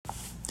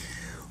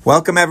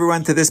Welcome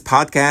everyone to this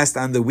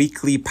podcast on the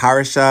weekly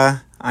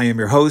parasha. I am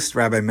your host,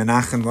 Rabbi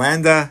Menachem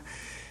Landa.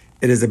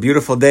 It is a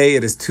beautiful day.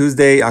 It is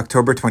Tuesday,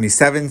 October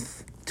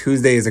 27th.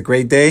 Tuesday is a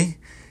great day.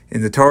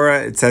 In the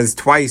Torah, it says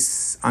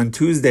twice on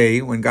Tuesday,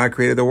 when God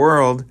created the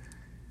world,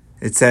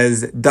 it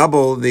says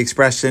double the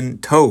expression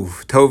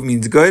tov. Tov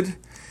means good.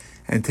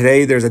 And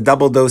today there's a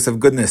double dose of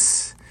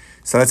goodness.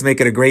 So let's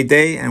make it a great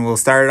day. And we'll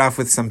start it off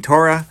with some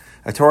Torah.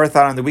 A Torah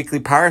thought on the weekly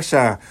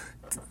parasha.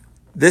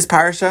 This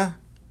parasha,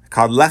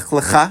 called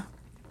Lecha,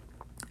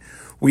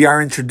 we are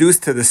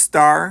introduced to the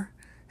star.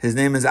 His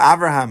name is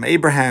Abraham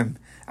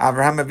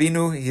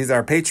Avinu. He's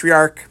our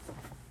patriarch,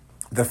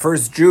 the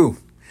first Jew.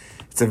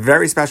 It's a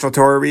very special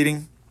Torah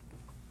reading.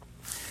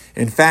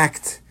 In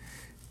fact,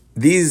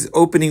 these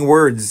opening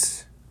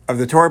words of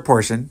the Torah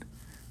portion,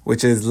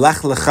 which is Lech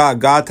lecha,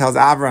 God tells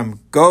Avram,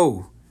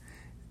 go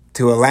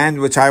to a land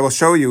which I will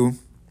show you.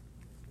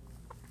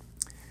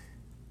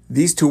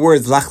 These two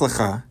words, Lech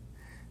lecha,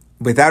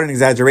 without an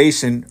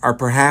exaggeration, are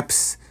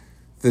perhaps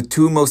the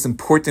two most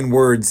important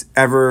words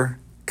ever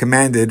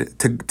commanded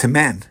to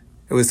man.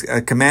 It was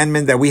a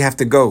commandment that we have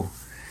to go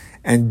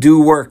and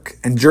do work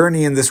and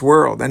journey in this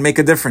world and make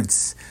a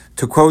difference.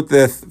 To quote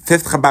the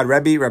fifth Chabad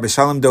Rebbe, Rabbi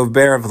Shalom Dov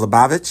Ber of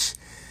Lubavitch,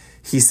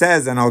 he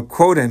says, and I'll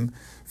quote him,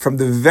 from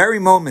the very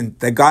moment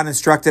that God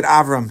instructed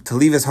Avram to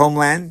leave his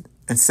homeland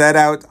and set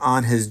out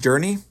on his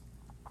journey,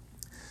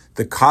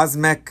 the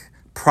cosmic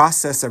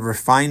process of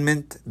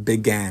refinement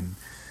began.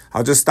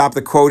 I'll just stop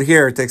the quote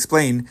here to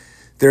explain.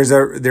 There's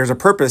a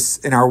purpose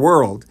in our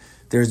world.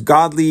 There's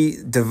godly,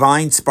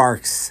 divine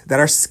sparks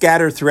that are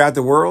scattered throughout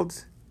the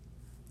world,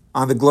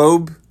 on the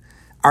globe.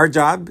 Our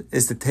job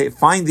is to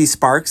find these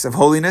sparks of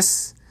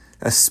holiness,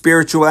 a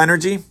spiritual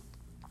energy,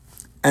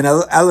 and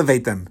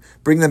elevate them,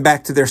 bring them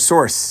back to their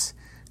source,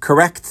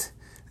 correct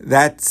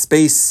that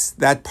space,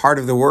 that part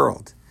of the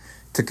world.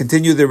 To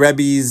continue the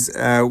Rebbe's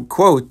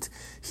quote,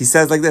 he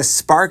says like this: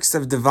 sparks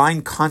of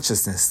divine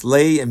consciousness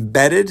lay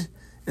embedded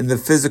in the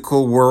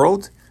physical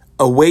world,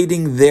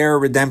 awaiting their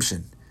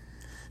redemption.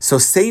 So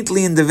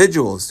saintly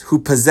individuals who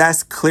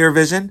possess clear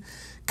vision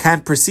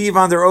can perceive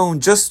on their own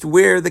just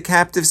where the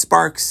captive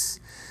sparks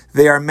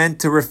they are meant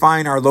to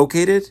refine are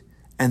located,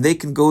 and they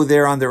can go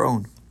there on their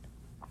own.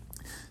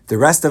 The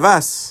rest of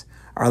us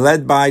are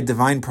led by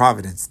divine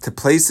providence to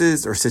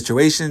places or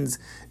situations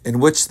in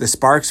which the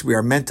sparks we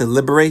are meant to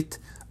liberate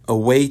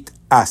await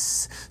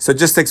us. So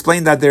just to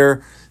explain that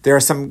there are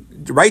some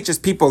righteous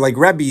people like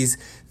Rebbes,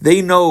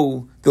 they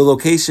know the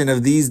location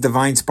of these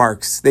divine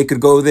sparks. They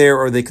could go there,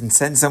 or they can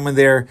send someone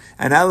there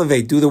and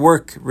elevate, do the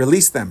work,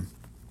 release them.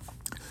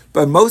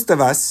 But most of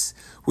us,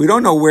 we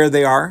don't know where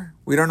they are.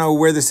 We don't know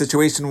where the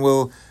situation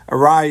will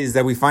arise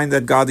that we find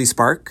that godly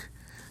spark.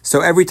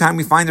 So every time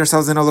we find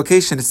ourselves in a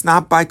location, it's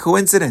not by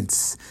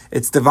coincidence.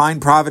 It's divine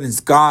providence.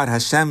 God,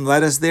 Hashem,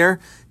 led us there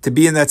to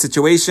be in that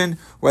situation,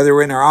 whether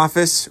we're in our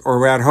office or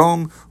we're at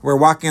home, we're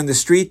walking on the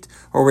street,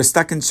 or we're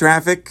stuck in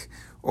traffic,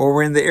 or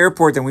we're in the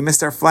airport and we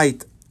missed our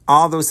flight.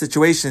 All those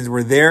situations,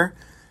 we're there,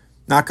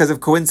 not because of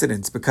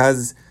coincidence,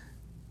 because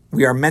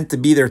we are meant to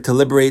be there to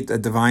liberate a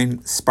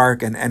divine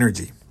spark and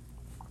energy.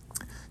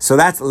 So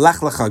that's Lech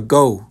lecha,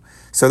 go.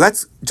 So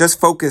let's just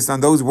focus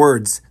on those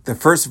words. The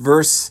first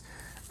verse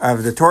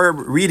of the Torah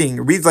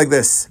reading reads like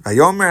this: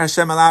 Vayomer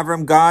Hashem el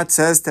Avram, God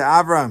says to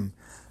Avram,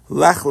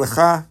 Lech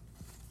lecha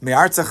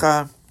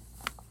me'artzecha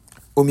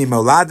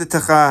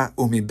u'mimoladetecha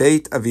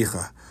u'mibeit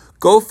avicha.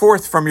 Go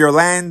forth from your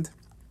land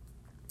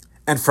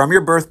and from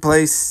your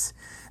birthplace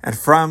and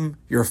from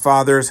your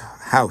father's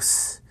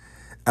house.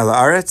 El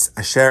haaretz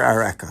asher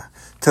areka,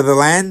 to the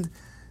land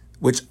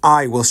which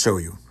I will show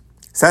you.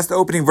 So that's the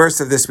opening verse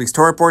of this week's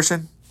Torah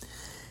portion.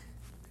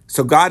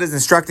 So God is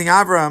instructing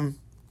Avram,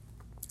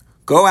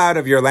 go out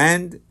of your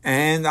land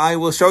and I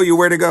will show you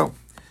where to go.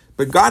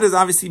 But God is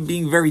obviously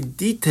being very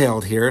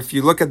detailed here. If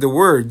you look at the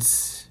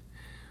words,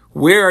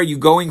 where are you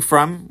going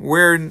from?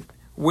 Where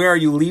are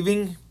you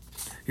leaving?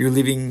 You're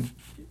leaving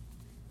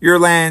your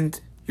land,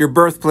 your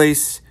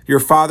birthplace, your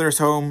father's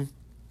home.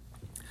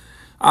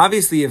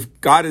 Obviously, if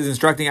God is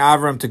instructing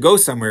Avram to go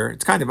somewhere,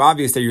 it's kind of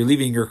obvious that you're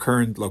leaving your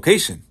current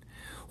location.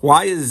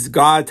 Why is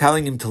God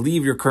telling him to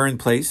leave your current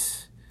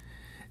place?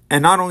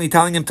 And not only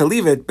telling him to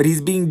leave it, but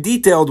he's being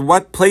detailed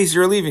what place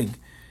you're leaving.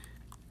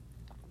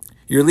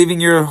 You're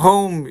leaving your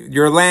home,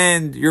 your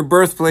land, your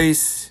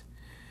birthplace.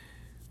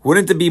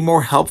 Wouldn't it be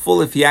more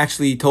helpful if he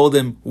actually told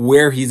him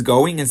where he's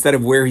going instead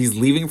of where he's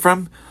leaving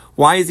from?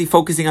 Why is he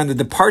focusing on the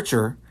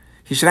departure?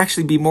 He should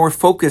actually be more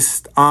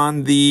focused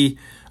on the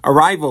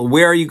arrival.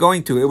 Where are you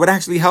going to? It would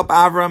actually help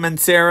Avram and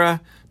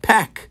Sarah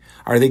pack.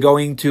 Are they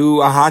going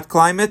to a hot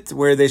climate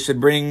where they should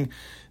bring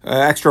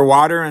extra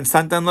water and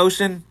suntan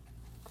lotion?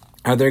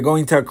 Are they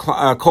going to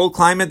a cold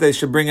climate? They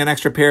should bring an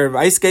extra pair of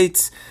ice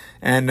skates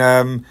and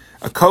a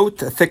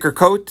coat, a thicker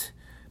coat.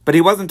 But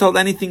he wasn't told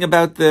anything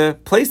about the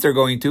place they're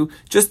going to,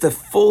 just a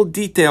full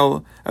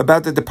detail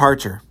about the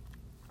departure.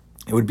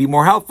 It would be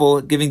more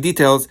helpful giving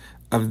details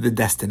of the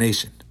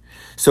destination.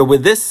 So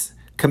with this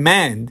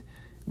command,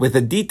 with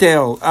a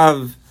detail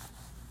of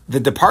the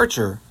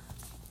departure,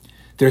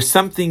 There's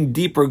something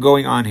deeper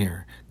going on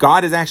here.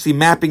 God is actually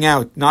mapping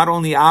out not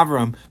only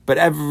Avram, but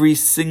every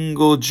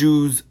single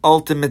Jew's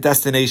ultimate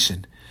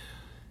destination.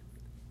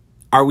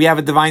 We have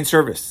a divine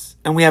service,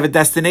 and we have a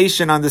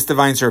destination on this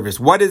divine service.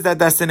 What is that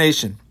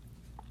destination?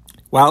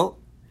 Well,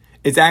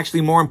 it's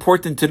actually more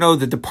important to know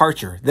the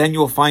departure. Then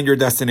you'll find your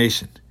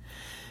destination.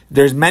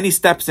 There's many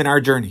steps in our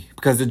journey,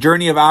 because the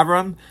journey of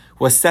Avram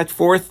was set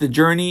forth the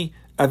journey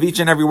of each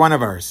and every one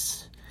of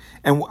ours.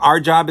 And our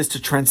job is to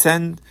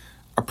transcend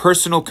our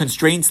personal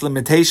constraints,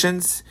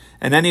 limitations,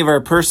 and any of our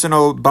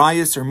personal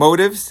bias or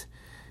motives,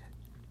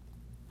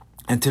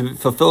 and to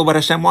fulfill what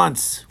Hashem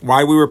wants,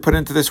 why we were put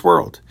into this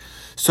world.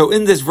 So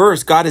in this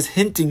verse, God is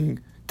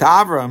hinting to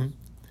Avram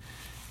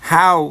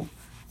how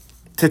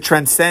to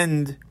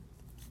transcend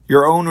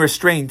your own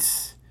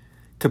restraints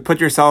to put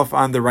yourself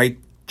on the right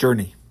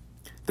journey.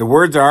 The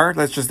words are,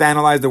 let's just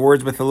analyze the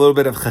words with a little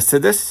bit of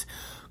chassidus.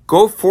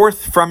 Go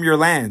forth from your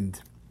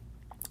land.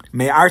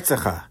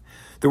 Me'artzecha.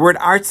 The word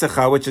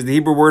artzecha, which is the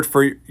Hebrew word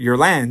for your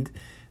land,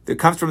 that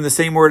comes from the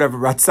same word of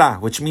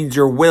ratzah, which means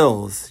your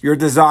wills, your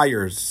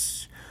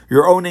desires,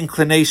 your own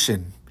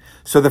inclination.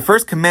 So the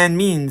first command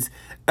means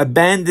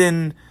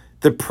abandon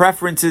the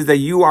preferences that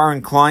you are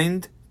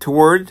inclined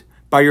toward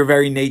by your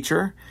very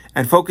nature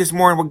and focus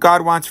more on what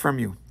God wants from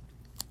you.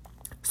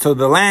 So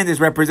the land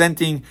is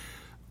representing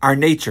our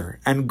nature,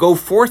 and go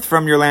forth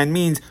from your land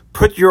means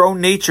put your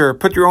own nature,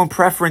 put your own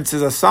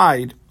preferences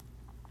aside.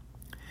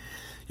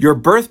 Your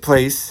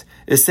birthplace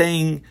is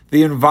saying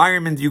the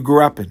environment you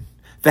grew up in,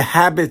 the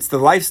habits, the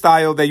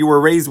lifestyle that you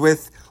were raised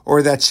with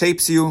or that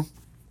shapes you.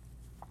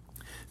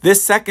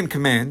 This second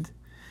command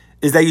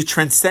is that you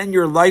transcend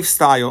your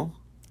lifestyle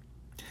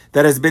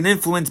that has been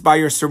influenced by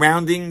your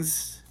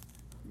surroundings,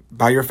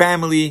 by your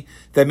family,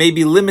 that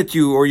maybe limit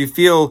you or you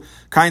feel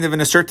kind of in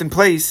a certain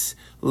place.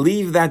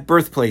 Leave that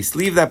birthplace.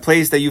 Leave that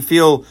place that you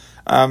feel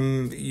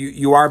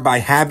you are by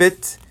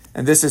habit,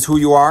 and this is who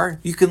you are.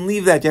 You can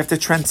leave that. You have to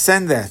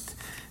transcend that.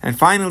 And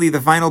finally,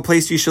 the final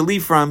place you should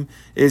leave from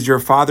is your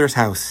father's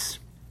house.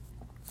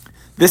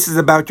 This is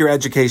about your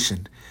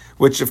education,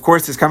 which of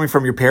course is coming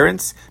from your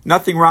parents.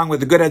 Nothing wrong with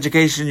the good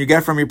education you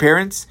get from your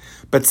parents,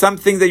 but some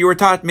things that you were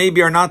taught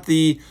maybe are not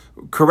the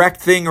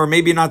correct thing, or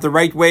maybe not the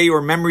right way,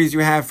 or memories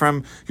you have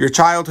from your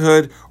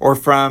childhood or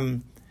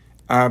from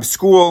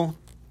school.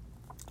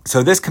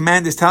 So this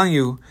command is telling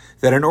you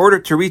that in order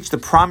to reach the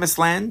promised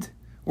land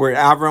where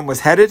Avram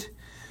was headed,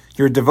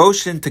 your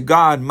devotion to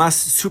God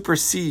must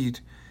supersede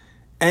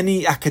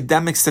any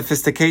academic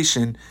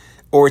sophistication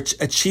or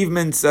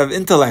achievements of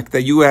intellect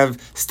that you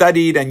have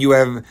studied and you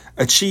have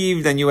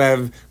achieved and you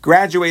have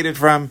graduated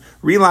from.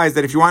 Realize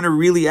that if you want to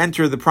really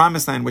enter the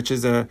promised land, which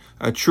is a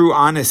true,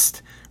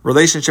 honest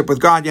relationship with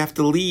God, you have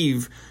to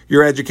leave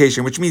your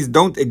education, which means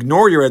don't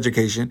ignore your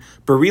education,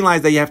 but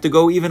realize that you have to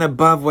go even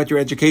above what your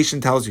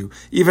education tells you.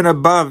 Even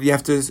above, you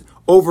have to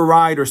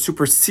override or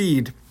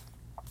supersede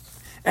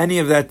any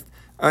of that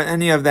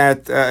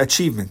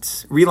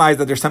achievements. Realize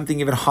that there's something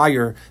even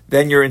higher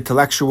than your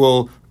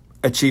intellectual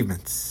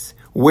achievements.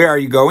 Where are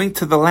you going?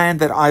 To the land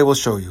that I will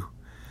show you.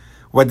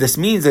 What this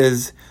means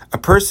is a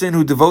person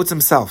who devotes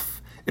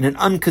himself in an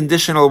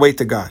unconditional way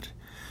to God,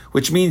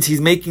 which means he's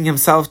making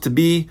himself to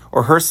be,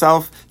 or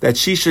herself, that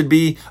she should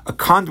be a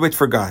conduit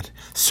for God,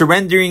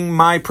 surrendering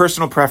my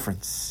personal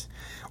preference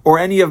or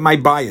any of my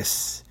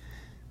bias.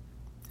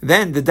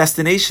 Then the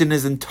destination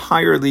is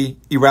entirely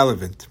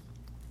irrelevant.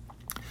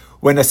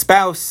 When a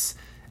spouse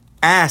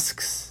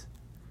asks,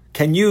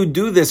 can you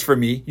do this for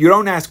me? You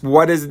don't ask,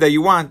 what is it that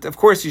you want? Of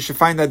course, you should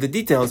find out the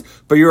details,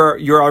 but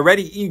you're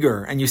already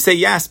eager and you say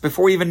yes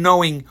before even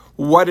knowing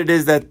what it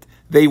is that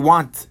they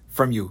want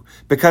from you.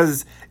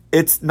 Because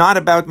it's not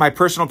about my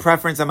personal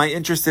preference. Am I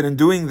interested in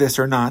doing this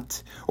or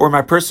not? Or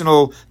my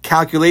personal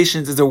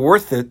calculations, is it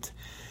worth it?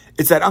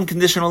 It's that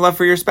unconditional love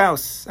for your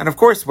spouse. And of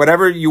course,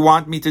 whatever you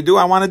want me to do,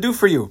 I want to do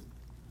for you.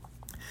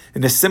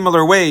 In a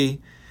similar way,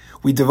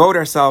 we devote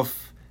ourselves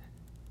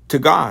to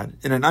God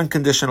in an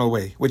unconditional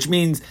way, which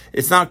means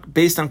it's not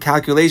based on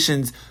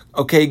calculations.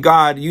 Okay,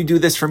 God, you do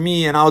this for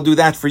me and I'll do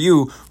that for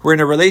you. We're in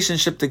a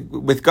relationship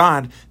with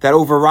God that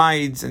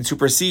overrides and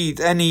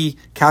supersedes any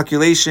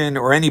calculation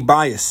or any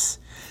bias.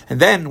 And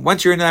then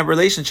once you're in that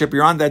relationship,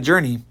 you're on that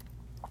journey.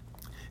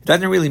 It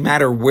doesn't really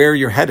matter where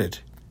you're headed.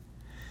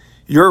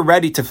 You're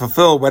ready to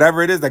fulfill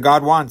whatever it is that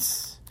God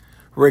wants,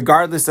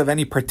 regardless of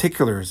any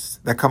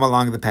particulars that come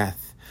along the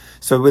path.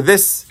 So with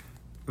this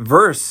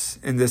verse,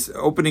 in this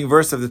opening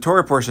verse of the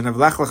Torah portion of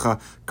Lech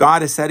lecha,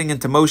 God is setting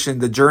into motion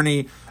the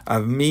journey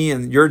of me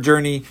and your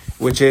journey,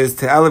 which is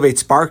to elevate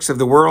sparks of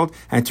the world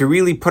and to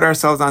really put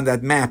ourselves on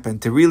that map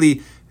and to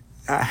really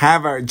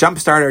have our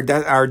jumpstart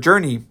our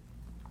journey.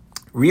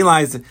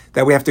 Realize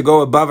that we have to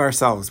go above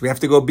ourselves. We have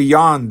to go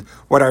beyond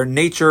what our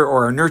nature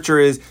or our nurture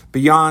is,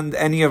 beyond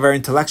any of our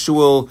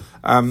intellectual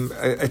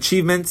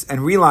achievements,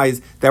 and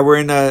realize that we're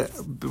in a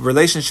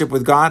relationship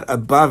with God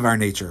above our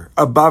nature,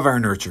 above our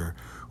nurture.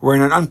 We're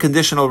in an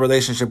unconditional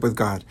relationship with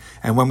God.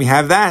 And when we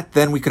have that,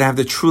 then we could have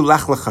the true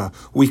lech lecha.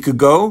 We could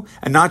go,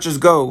 and not just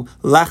go.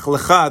 Lech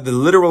lecha, the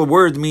literal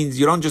word means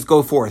you don't just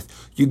go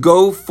forth. You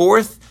go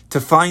forth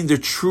to find the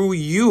true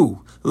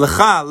you.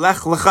 Lecha, lech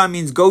lecha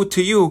means go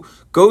to you.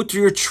 Go to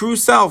your true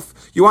self.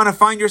 You want to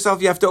find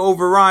yourself, you have to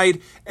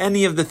override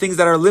any of the things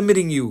that are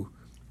limiting you.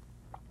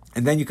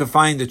 And then you can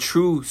find the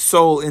true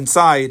soul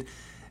inside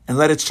and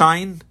let it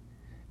shine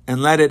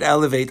and let it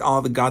elevate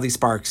all the godly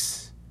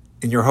sparks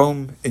in your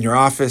home, in your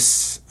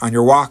office, on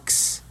your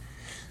walks,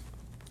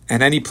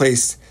 and any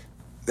place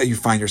that you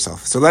find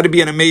yourself. So let it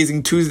be an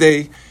amazing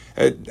Tuesday,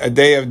 a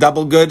day of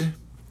double good,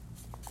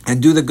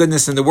 and do the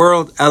goodness in the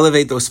world,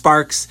 elevate those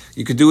sparks.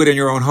 You could do it in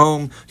your own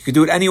home. You could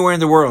do it anywhere in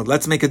the world.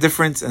 Let's make a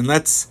difference and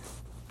let's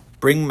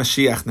bring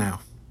Mashiach now.